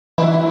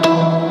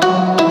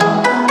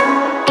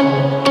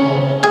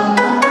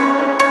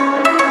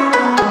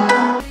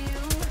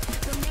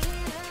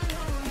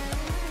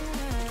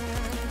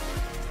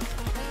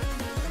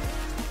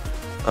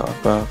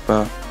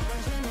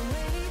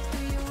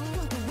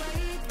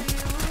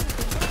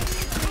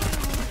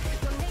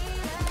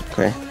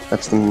Okay,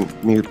 that's the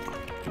mute.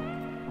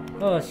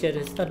 Oh shit,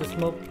 it's not the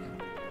smoke.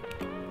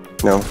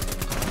 No.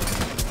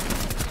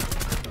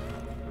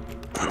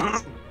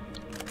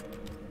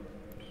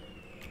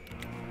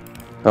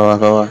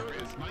 Bawah.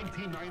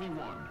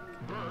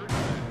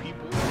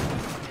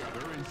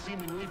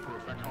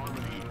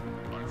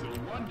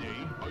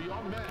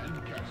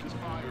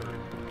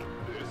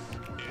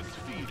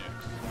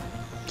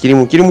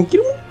 Kirimu.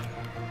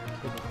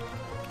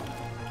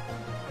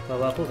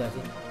 Bawa aku gak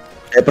sih?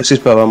 Dia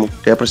persis bawahmu.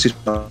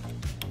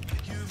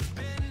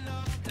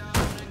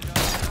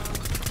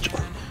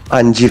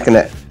 Anjir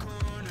kena.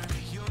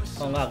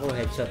 Oh enggak, aku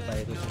headshot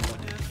pak itu semua.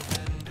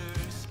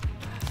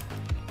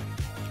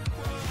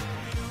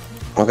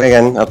 Okay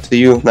kan, up to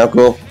you. Now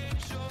go.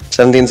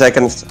 17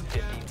 seconds.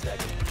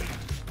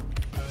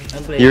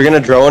 You're gonna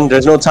drone.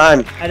 There's no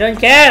time. I don't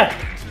care.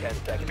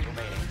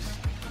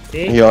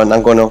 See? Yon,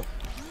 ang kono.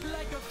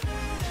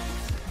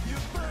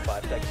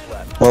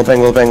 Will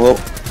bang.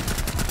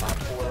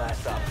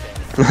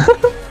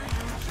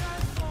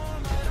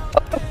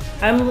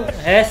 I'm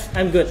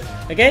good.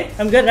 Okay,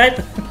 I'm good, right?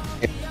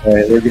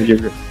 Alright, you're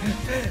good.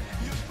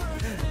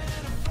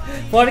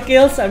 4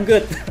 kills, I'm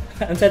good.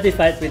 I'm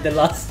satisfied with the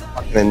loss.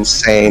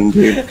 Insane,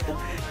 dude.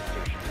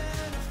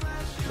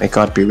 May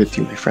God be with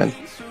you, my friend.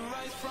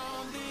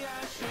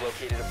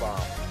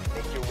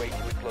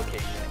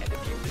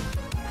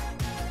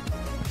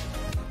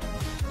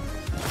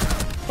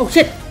 Oh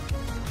shit!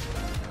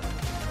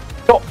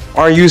 Oh,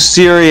 are you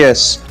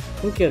serious?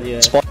 Who killed you?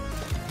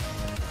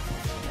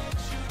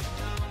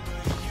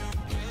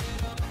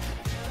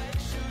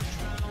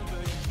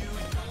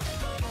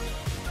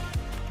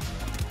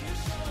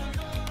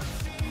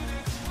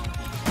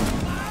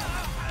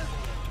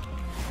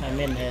 I'm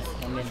in.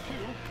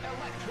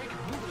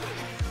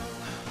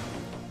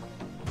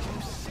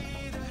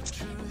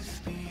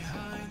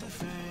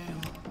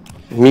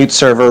 Mute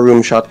server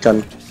room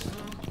shotgun.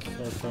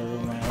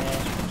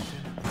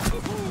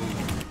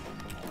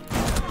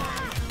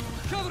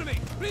 Cover me!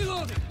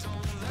 Reloading!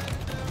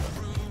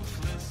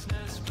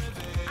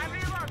 I'm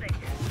reloading!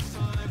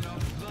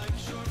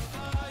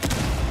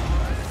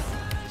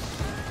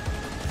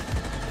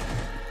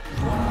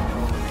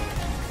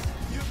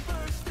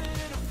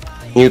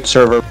 Mute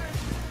server.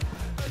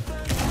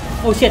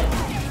 Oh shit!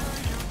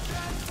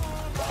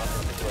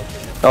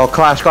 Oh,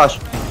 clash. Clash,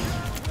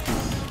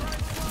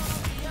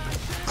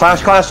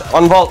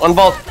 on vault.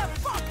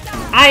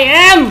 I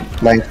am!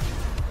 Nice.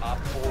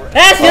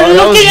 Yes, you're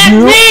looking at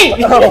me!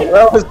 Oh,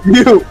 that was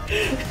you!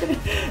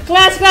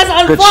 Class,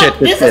 on Good vault! shit,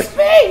 good This is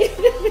me!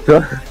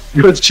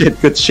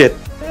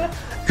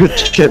 Good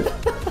shit.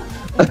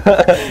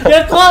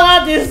 Your call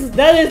out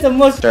that is the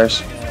most... Stairs.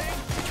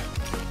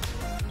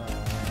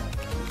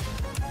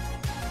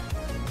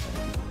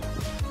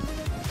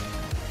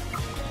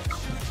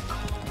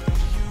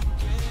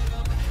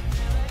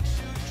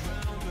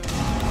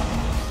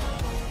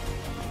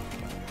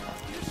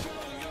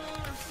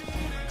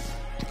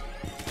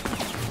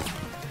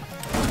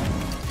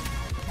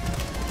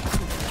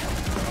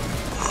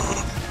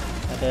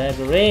 I don't have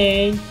the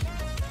range.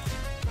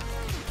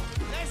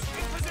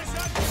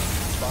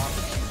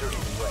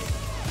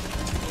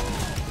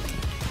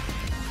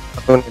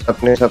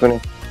 Satu nih.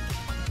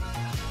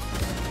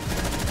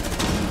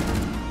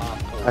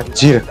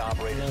 Anjir.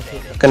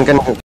 Kan